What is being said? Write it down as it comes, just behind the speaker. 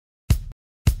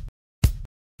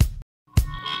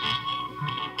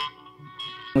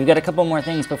We've got a couple more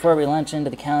things before we launch into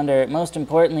the calendar. Most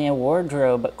importantly, a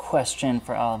wardrobe question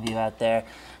for all of you out there.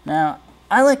 Now,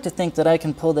 I like to think that I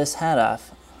can pull this hat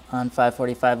off on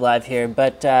 545 Live here,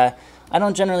 but I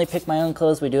don't generally pick my own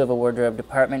clothes. We do have a wardrobe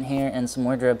department here and some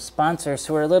wardrobe sponsors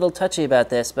who are a little touchy about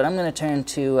this, but I'm going to turn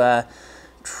to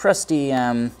trusty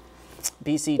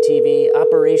BCTV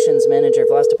operations manager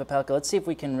Vlasta Popelka. Let's see if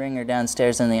we can ring her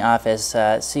downstairs in the office,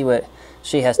 see what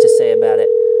she has to say about it.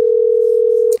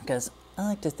 Because I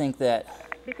like to think that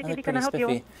I look pretty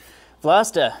spiffy.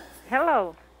 Vlasta.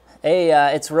 Hello. Hey,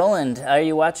 it's Roland. Are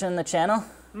you watching the channel?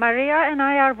 Maria and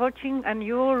I are watching, and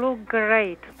you look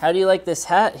great. How do you like this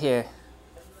hat here?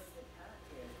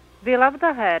 We love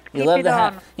the hat. You love the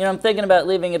hat. You know, I'm thinking about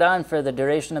leaving it on for the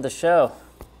duration of the show.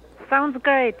 Sounds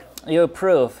great. You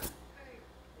approve?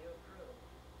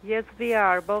 Yes, we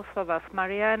are, both of us.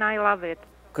 Maria and I love it.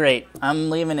 Great. I'm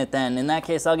leaving it then. In that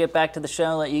case, I'll get back to the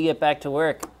show, let you get back to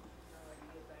work.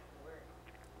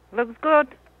 Looks good.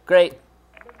 Great.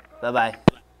 Bye-bye.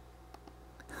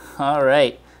 All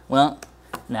right. Well,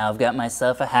 now I've got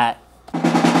myself a hat.